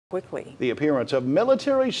quickly. The appearance of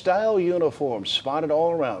military-style uniforms spotted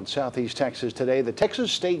all around Southeast Texas today. The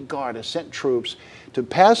Texas State Guard has sent troops to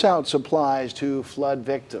pass out supplies to flood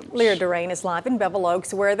victims. Leah Durain is live in Bevel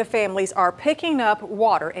Oaks, where the families are picking up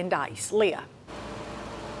water and ice. Leah.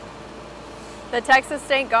 The Texas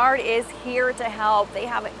State Guard is here to help. They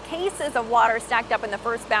have cases of water stacked up in the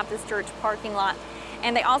First Baptist Church parking lot,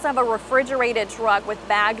 and they also have a refrigerated truck with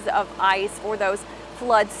bags of ice for those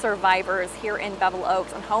flood survivors here in Bevel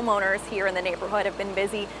Oaks. And homeowners here in the neighborhood have been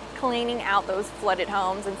busy cleaning out those flooded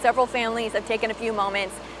homes, and several families have taken a few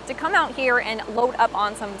moments to come out here and load up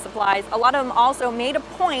on some supplies. A lot of them also made a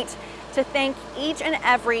point to thank each and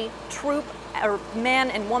every troop or man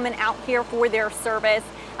and woman out here for their service.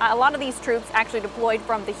 A lot of these troops actually deployed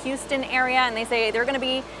from the Houston area, and they say they're going to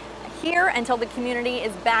be here until the community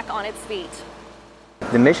is back on its feet.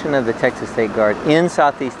 The mission of the Texas State Guard in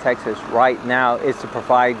Southeast Texas right now is to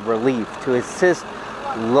provide relief, to assist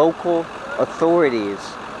local authorities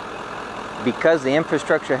because the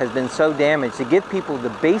infrastructure has been so damaged, to give people the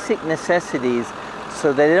basic necessities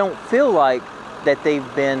so that they don't feel like that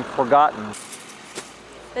they've been forgotten.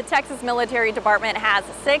 The Texas Military Department has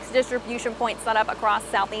 6 distribution points set up across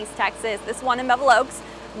Southeast Texas. This one in Bevel Oaks,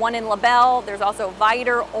 one in LaBelle, there's also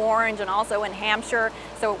Vidor, Orange, and also in Hampshire.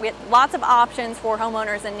 So we have lots of options for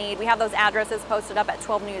homeowners in need. We have those addresses posted up at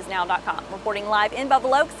 12newsnow.com. Reporting live in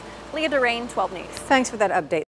Bevel Oaks, Leah Durain, 12 News. Thanks for that update.